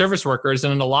need for service workers,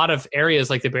 and in a lot of areas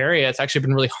like the Bay Area, it's actually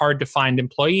been really hard to find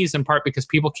employees, in part because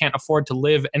people can't afford to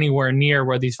live anywhere near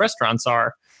where these restaurants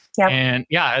are. Yep. And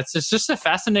yeah, it's just a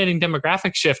fascinating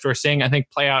demographic shift we're seeing, I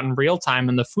think, play out in real time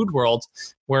in the food world,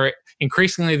 where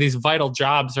increasingly these vital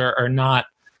jobs are not,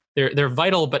 they're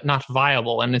vital but not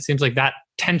viable. And it seems like that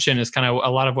tension is kind of a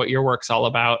lot of what your work's all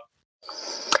about.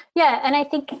 Yeah, and I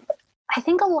think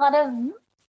a lot of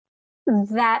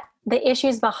that, the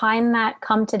issues behind that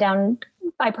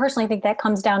I personally think that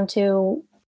comes down to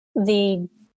the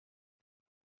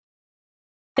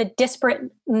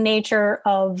disparate nature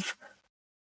of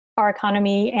our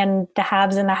economy and the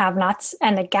haves and the have-nots,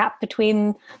 and the gap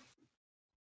between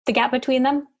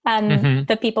them, and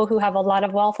the people who have a lot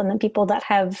of wealth and the people that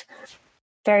have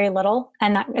very little,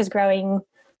 and that is growing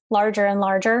larger and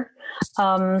larger.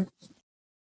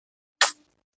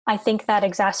 I think that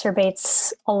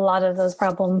exacerbates a lot of those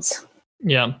problems.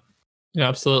 Yeah. Yeah,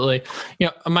 absolutely.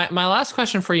 My last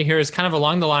question for you here is kind of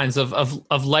along the lines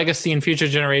of legacy and future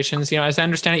generations. As I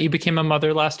understand it, you became a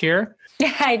mother last year.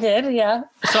 Yeah, I did. Yeah.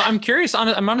 So I'm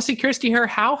honestly curious to hear,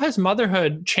 how has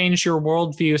motherhood changed your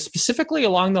worldview, specifically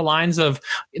along the lines of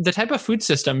the type of food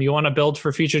system you want to build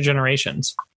for future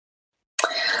generations?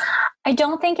 I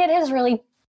don't think it has really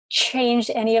changed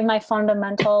any of my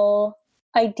fundamental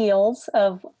ideals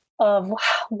of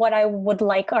what I would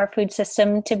like our food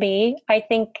system to be. I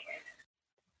think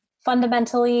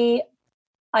fundamentally,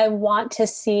 I want to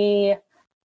see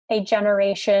a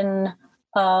generation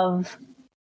of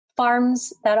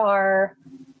farms that are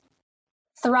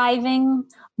thriving,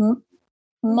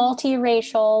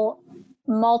 multiracial,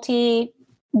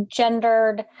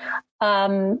 multi-gendered,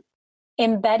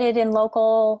 embedded in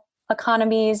local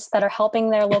economies, that are helping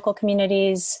their local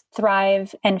communities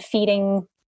thrive and feeding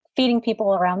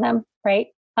people around them, right?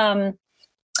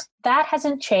 That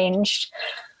hasn't changed.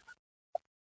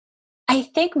 I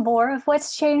think more of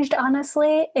what's changed,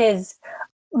 honestly, is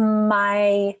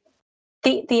the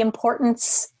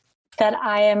importance that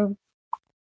I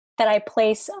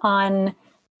place on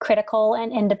critical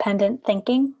and independent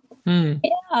thinking. And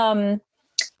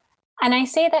I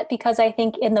say that because I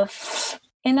think in the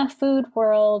food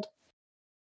world,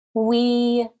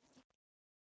 we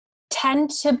tend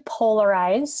to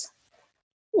polarize,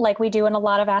 like we do in a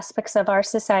lot of aspects of our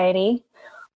society.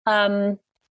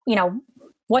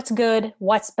 What's good,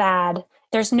 what's bad.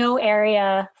 There's no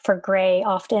area for gray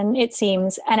often, it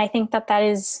seems. And I think that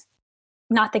is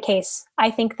not the case.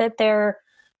 I think that there's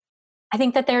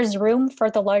room for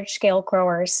the large scale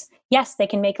growers. Yes, they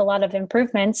can make a lot of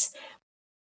improvements,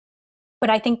 but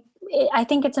I think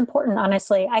it's important,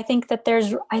 honestly. I think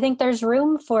there's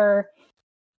room for,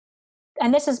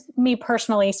 and this is me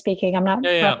personally speaking, I'm not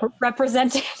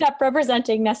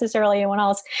representing necessarily anyone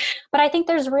else, but I think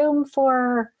there's room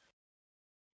for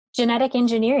genetic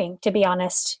engineering, to be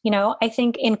honest. I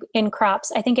think in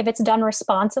crops, I think if it's done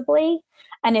responsibly,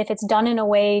 and if it's done in a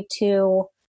way to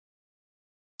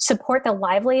support the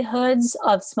livelihoods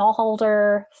of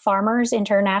smallholder farmers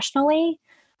internationally.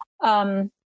 That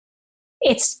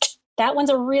one's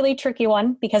a really tricky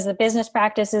one because the business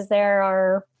practices there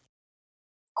are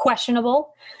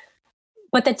questionable.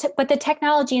 But the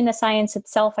technology and the science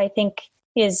itself, I think,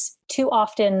 is too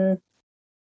often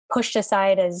pushed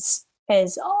aside as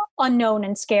unknown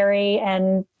and scary,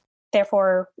 and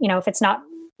therefore, if it's not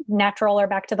natural or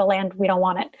back to the land, we don't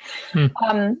want it.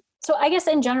 So I guess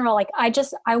in general, like I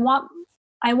want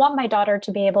my daughter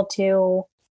to be able to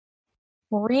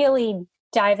really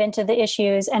dive into the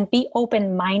issues and be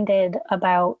open-minded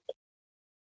about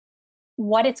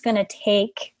what it's going to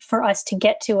take for us to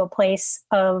get to a place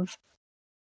of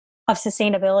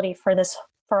sustainability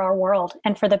for our world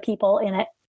and for the people in it,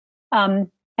 and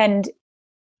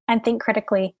think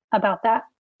critically about that.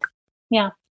 Yeah.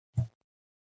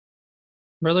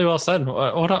 Really well said.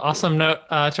 What an awesome note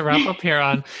to wrap up here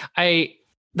on.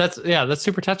 That's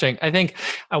super touching. I think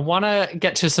I want to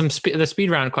get to the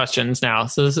speed round questions now.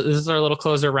 So this is our little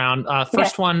closer round.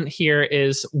 First one here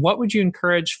is, what would you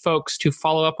encourage folks to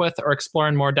follow up with or explore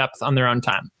in more depth on their own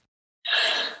time?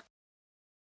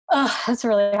 That's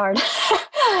really hard.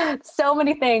 So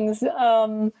many things.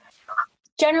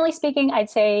 Generally speaking, I'd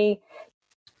say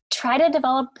try to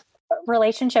develop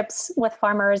relationships with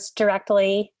farmers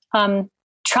directly.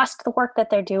 Trust the work that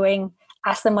they're doing.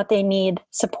 Ask them what they need.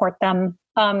 Support them.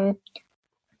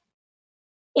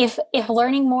 If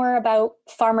learning more about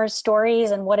farmers'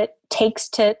 stories and what it takes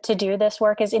to do this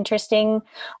work is interesting,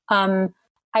 I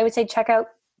would say check out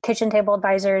Kitchen Table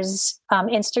Advisors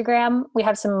Instagram. We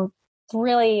have some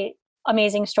really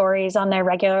amazing stories on there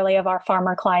regularly of our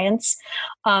farmer clients.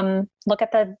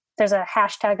 There's a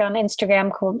hashtag on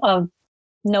Instagram called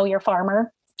Know Your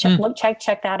Farmer.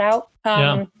 Check that out.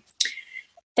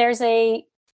 There's a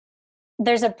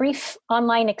brief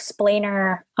online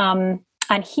explainer on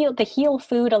the Heal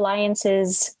Food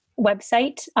Alliance's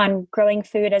website on growing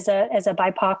food as a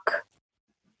BIPOC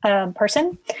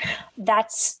person.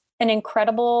 That's an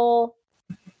incredible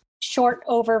short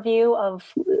overview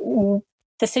of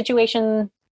the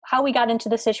situation, how we got into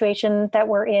the situation that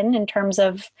we're in terms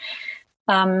of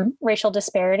racial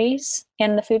disparities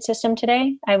in the food system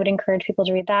today. I would encourage people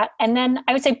to read that. And then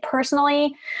I would say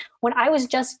personally, when I was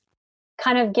just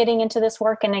kind of getting into this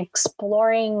work and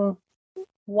exploring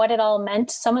what it all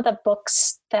meant, some of the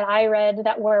books that I read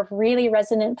that were really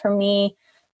resonant for me,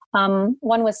 one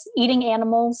was Eating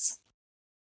Animals,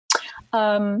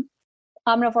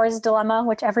 Omnivore's Dilemma,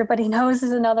 which everybody knows,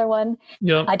 is another one.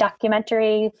 A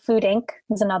documentary, Food Inc.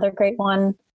 is another great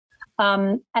one.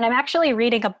 And I'm actually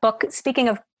reading a book, speaking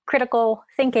of critical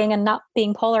thinking and not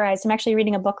being polarized, I'm actually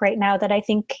reading a book right now that I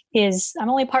think I'm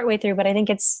only partway through, but I think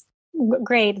it's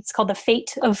great. It's called The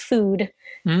Fate of Food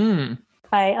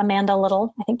by Amanda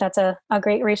Little. I think that's a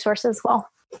great resource as well.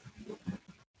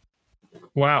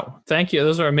 Wow. Thank you.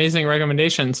 Those are amazing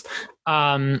recommendations.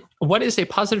 What is a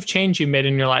positive change you made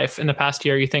in your life in the past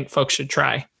year you think folks should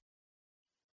try?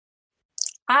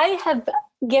 I have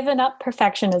given up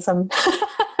perfectionism,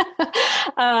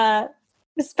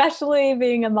 especially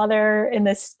being a mother in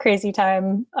this crazy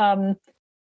time.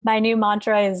 My new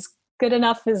mantra is good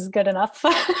enough is good enough.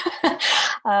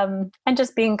 And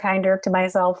just being kinder to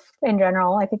myself in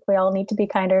general. I think we all need to be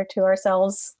kinder to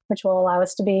ourselves, which will allow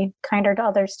us to be kinder to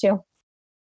others too.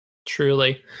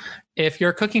 Truly. If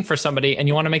you're cooking for somebody and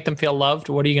you want to make them feel loved,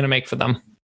 what are you going to make for them?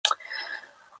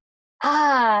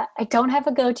 I don't have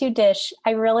a go-to dish.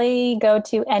 I really go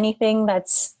to anything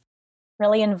that's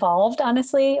really involved,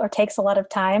 honestly, or takes a lot of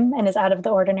time and is out of the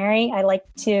ordinary. I like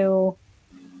to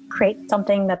create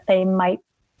something that they might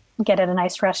get at a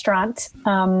nice restaurant.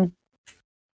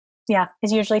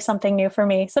 It's usually something new for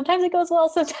me. Sometimes it goes well,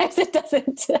 sometimes it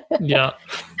doesn't.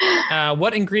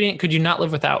 What ingredient could you not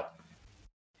live without?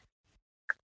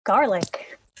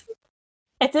 Garlic.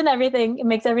 It's in everything. It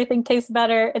makes everything taste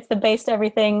better. It's the base to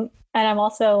everything. And I'm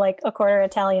also like a quarter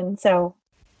Italian, so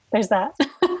there's that.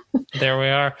 There we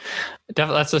are.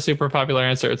 Definitely, that's a super popular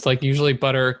answer. It's like usually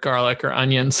butter, garlic, or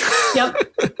onions. Yep.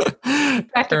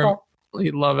 Practical.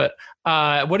 We love it.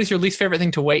 What is your least favorite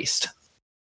thing to waste?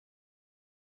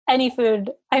 Any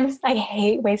food. I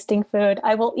hate wasting food.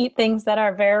 I will eat things that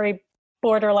are very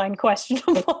borderline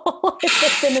questionable if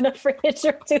it's been in the fridge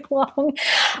for too long.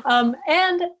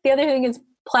 And the other thing is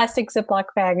plastic Ziploc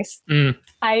bags.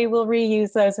 I will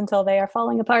reuse those until they are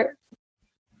falling apart.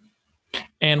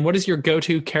 And what is your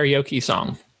go-to karaoke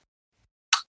song?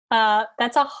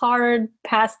 That's a hard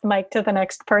pass the mic to the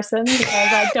next person because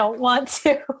I don't want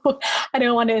to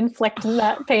inflict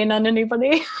that pain on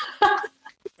anybody.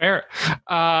 Fair.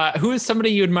 Who is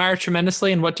somebody you admire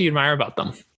tremendously and what do you admire about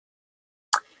them?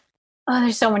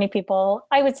 there's so many people.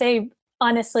 I would say,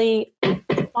 honestly,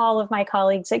 all of my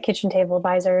colleagues at Kitchen Table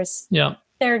Advisors, Yeah.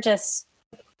 they're just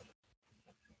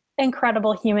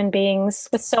incredible human beings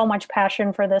with so much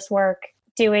passion for this work,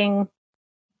 doing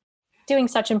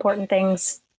such important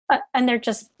things. And they're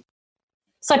just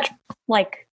such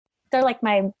they're like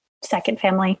my second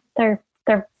family. They're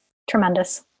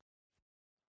tremendous.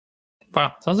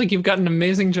 Wow. Sounds like you've got an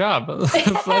amazing job.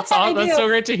 That's all. That's so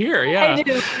great to hear. Yeah. I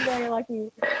do. I'm very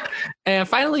lucky. And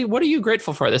finally, what are you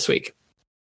grateful for this week?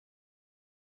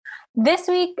 This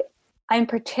week, I'm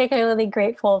particularly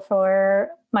grateful for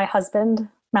my husband,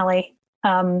 Melly,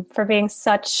 for being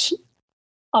such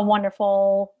a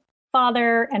wonderful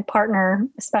father and partner,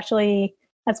 especially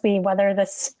as we weather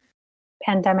this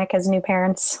pandemic as new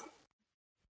parents.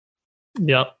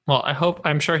 Yep. Well,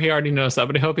 I'm sure he already knows that,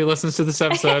 but I hope he listens to this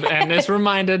episode and is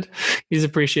reminded. He's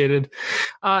appreciated.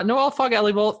 Noelle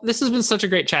Fogg-Elliebolt, this has been such a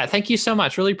great chat. Thank you so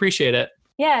much. Really appreciate it.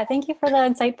 Yeah. Thank you for the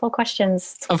insightful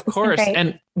questions. Of course.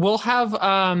 And we'll have,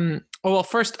 well,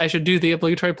 first I should do the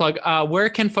obligatory plug. Where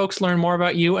can folks learn more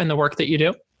about you and the work that you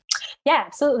do? Yeah,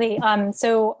 absolutely.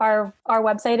 So our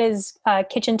website is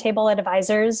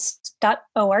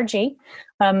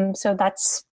kitchentableadvisors.org. So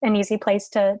that's an easy place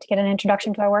to get an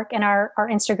introduction to our work. And our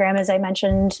Instagram, as I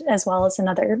mentioned, as well, is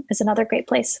another great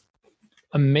place.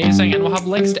 Amazing. And we'll have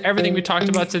links to everything we talked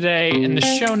about today in the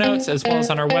show notes, as well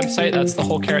as on our website. That's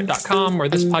thewholecarrot.com, where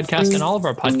this podcast and all of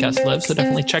our podcasts live. So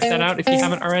definitely check that out if you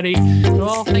haven't already.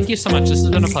 Well, thank you so much. This has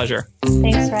been a pleasure.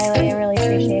 Thanks, Riley. I really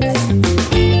appreciate it.